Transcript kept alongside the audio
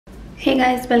Hey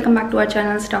guys, welcome back to our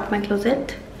channel Stalk My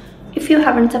Closet. If you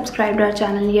haven't subscribed our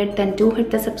channel yet, then do hit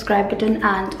the subscribe button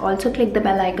and also click the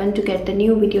bell icon to get the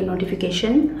new video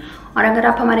notification. और अगर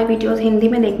आप हमारे videos Hindi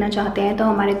में देखना चाहते हैं तो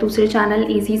हमारे दूसरे चैनल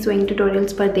इजी स्विंग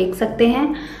ट्यूटोरियल्स पर देख सकते हैं.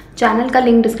 चैनल का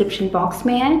लिंक डिस्क्रिप्शन बॉक्स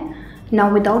में है. Now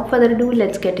without further ado,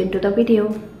 let's get into the video.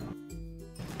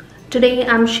 Today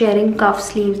I'm sharing cuff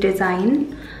sleeve design,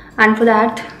 and for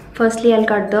that firstly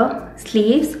I'll cut the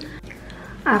sleeves.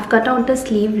 I've cut out the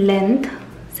sleeve length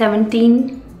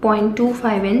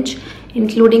 17.25 inch,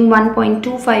 including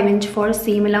 1.25 inch for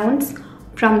seam allowance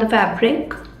from the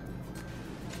fabric,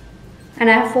 and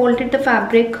I have folded the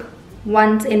fabric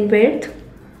once in width.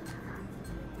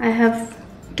 I have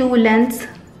two lengths.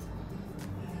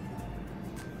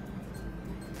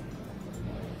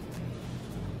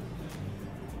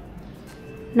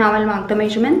 Now I'll mark the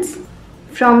measurements.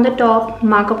 From the top,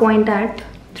 mark a point at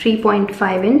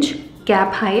 3.5 inch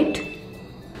gap height.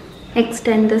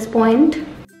 Extend this point.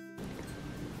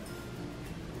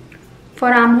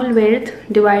 For armhole width,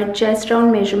 divide chest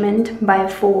round measurement by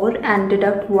 4 and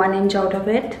deduct 1 inch out of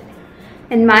it.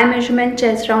 In my measurement,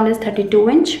 chest round is 32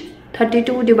 inch.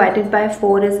 32 divided by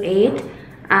 4 is 8,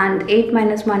 and 8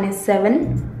 minus 1 is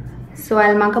 7. So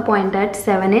I'll mark a point at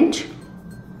 7 inch.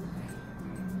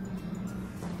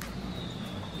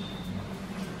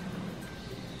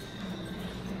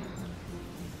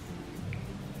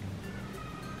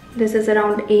 This is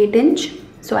around 8 inch,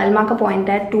 so I'll mark a point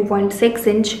at 2.6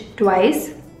 inch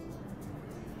twice.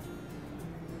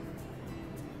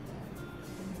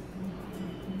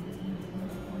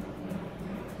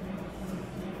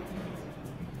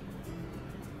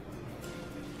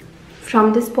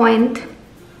 From this point,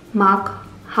 mark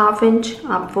half inch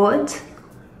upwards,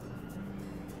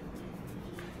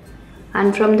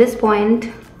 and from this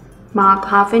point, mark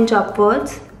half inch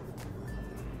upwards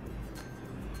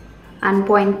and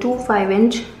 0.25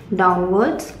 inch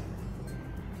downwards.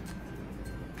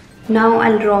 Now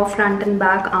I'll draw front and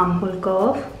back armhole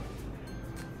curve.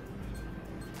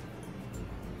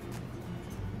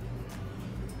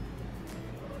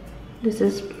 This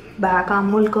is back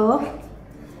armhole curve.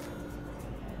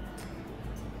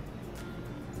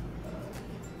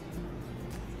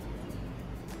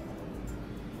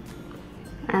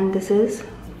 And this is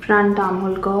front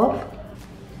armhole curve.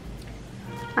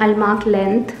 I'll mark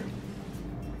length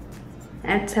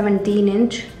at 17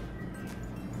 inch.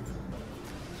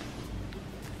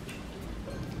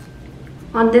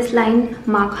 On this line,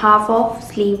 mark half of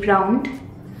sleeve round,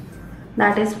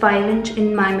 that is 5 inch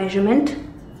in my measurement.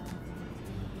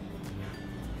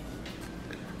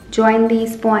 Join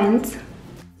these points.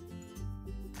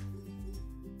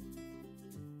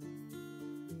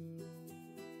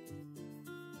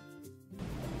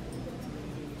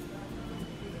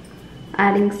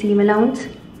 Adding seam allowance.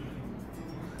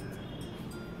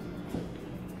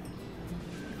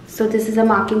 So this is a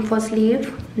marking for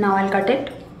sleeve. Now I'll cut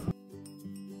it.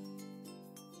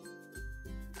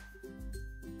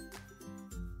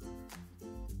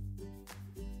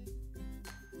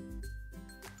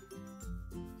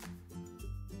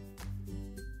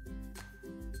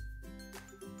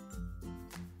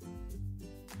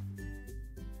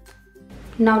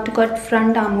 Now to cut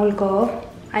front armhole curve,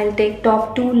 I'll take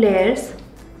top 2 layers .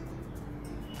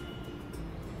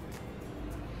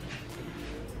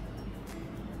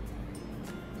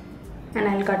 And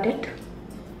I'll cut it.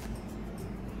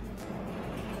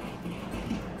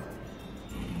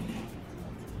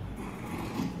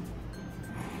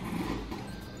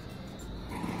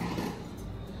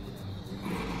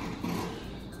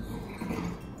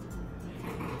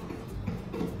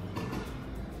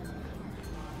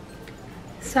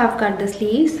 So I've cut the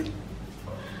sleeves.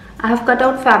 I have cut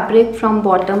out fabric from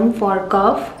bottom for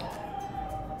cuff.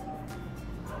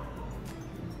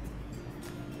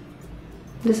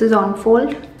 This is on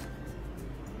fold.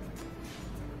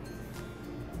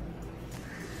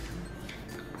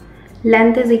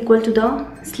 Length is equal to the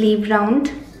sleeve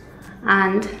round,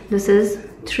 and this is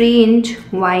 3 inch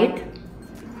wide.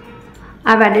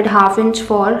 I've added half inch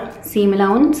for seam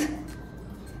allowance.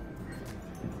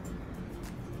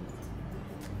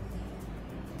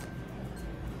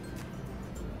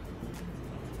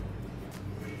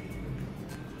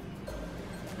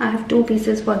 I have 2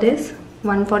 pieces for this,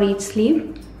 one for each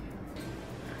sleeve.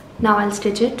 Now I'll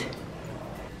stitch it.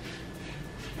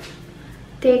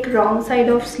 Take wrong side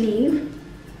of sleeve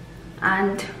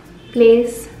and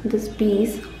place this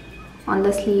piece on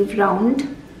the sleeve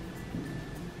round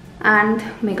and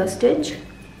make a stitch.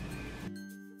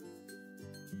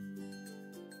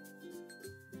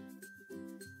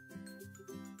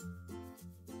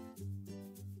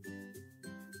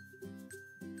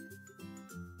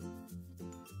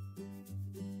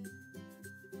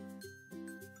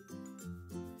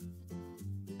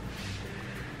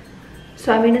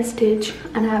 So I made a stitch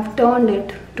and I have turned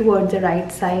it towards the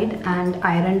right side and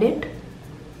ironed it,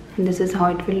 and this is how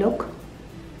it will look.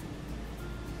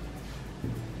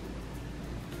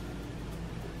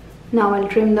 Now I'll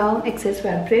trim the excess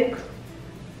fabric.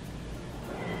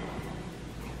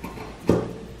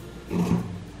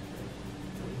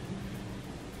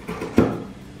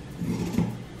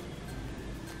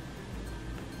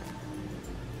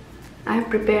 I have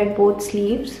prepared both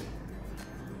sleeves.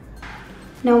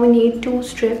 Now we need 2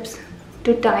 strips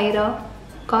to tie the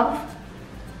cuff.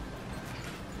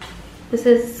 This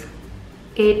is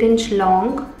 8-inch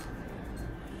long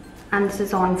and this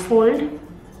is on fold,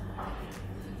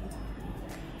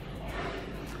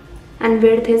 and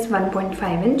width is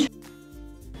 1.5 inch.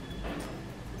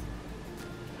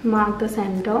 Mark the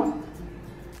center.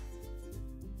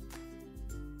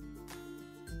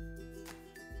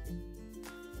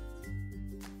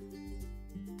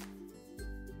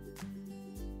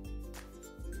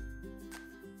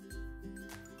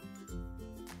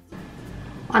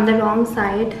 On the wrong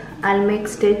side, I'll make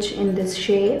stitch in this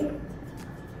shape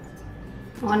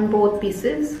on both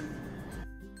pieces.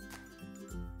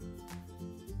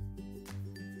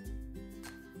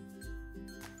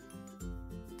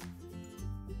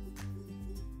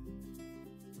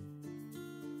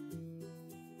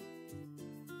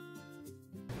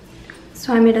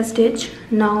 So I made a stitch.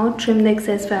 Now trim the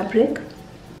excess fabric.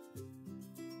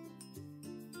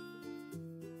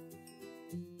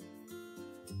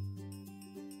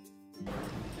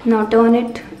 Now turn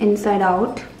it inside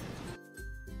out.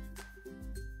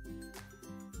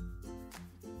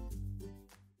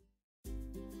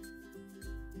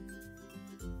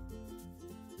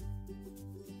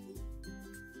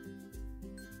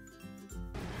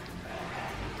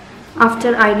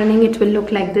 After ironing, it will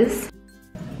look like this.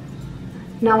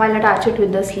 Now I'll attach it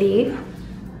with the sleeve.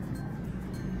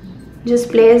 Just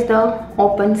place the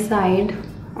open side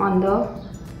on the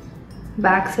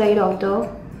back side of the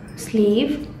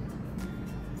sleeve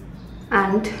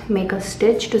and make a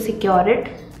stitch to secure it.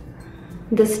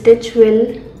 The stitch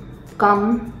will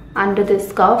come under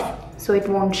this cuff, so it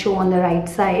won't show on the right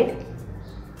side,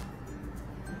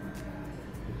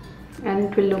 and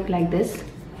it will look like this.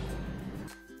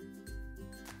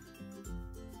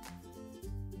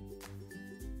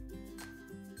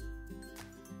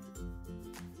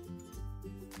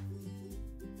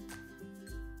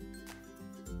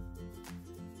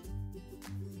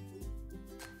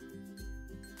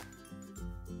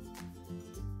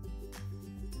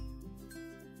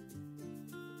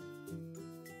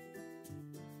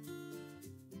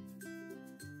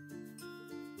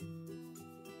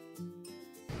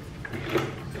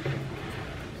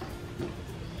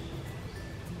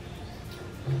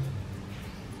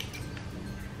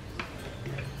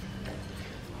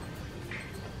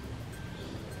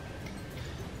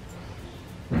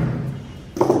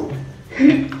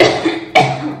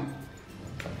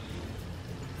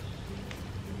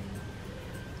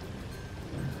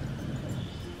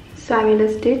 So I made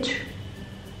a stitch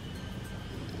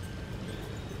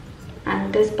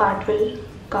and this part will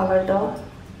cover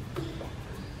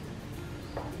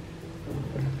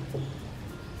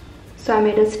so I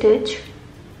made a stitch.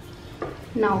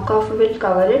 Now cuff will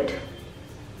cover it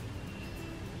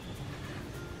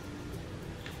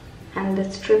and the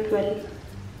strip will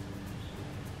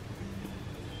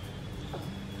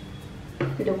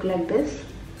look like this.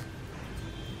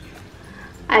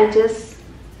 I'll just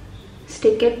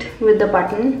stick it with the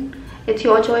button. It's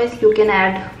your choice, you can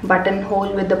add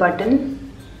buttonhole with the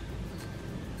button.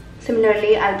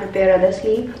 Similarly, I'll prepare other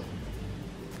sleeve.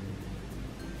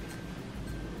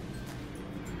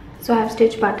 So I have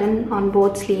stitched button on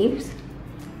both sleeves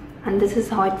and this is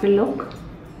how it will look.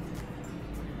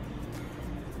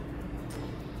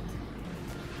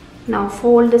 Now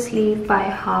fold the sleeve by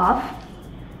half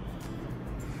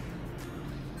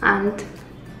and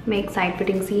make side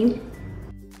fitting seam.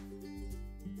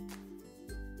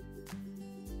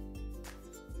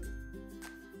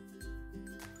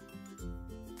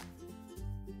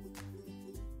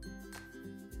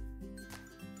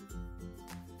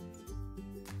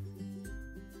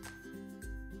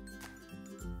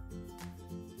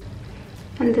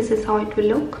 And this is how it will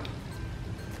look.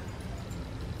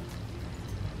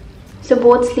 So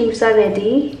both sleeves are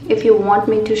ready. If you want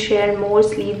me to share more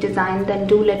sleeve design, then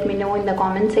do let me know in the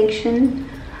comment section.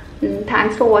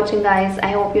 Thanks for watching, guys. I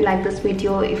hope you like this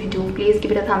video. If you do, please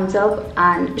give it a thumbs up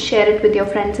and share it with your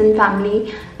friends and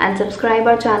family, and subscribe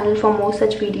our channel for more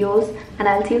such videos, and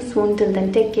I'll see you soon. Till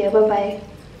then, take care. Bye bye.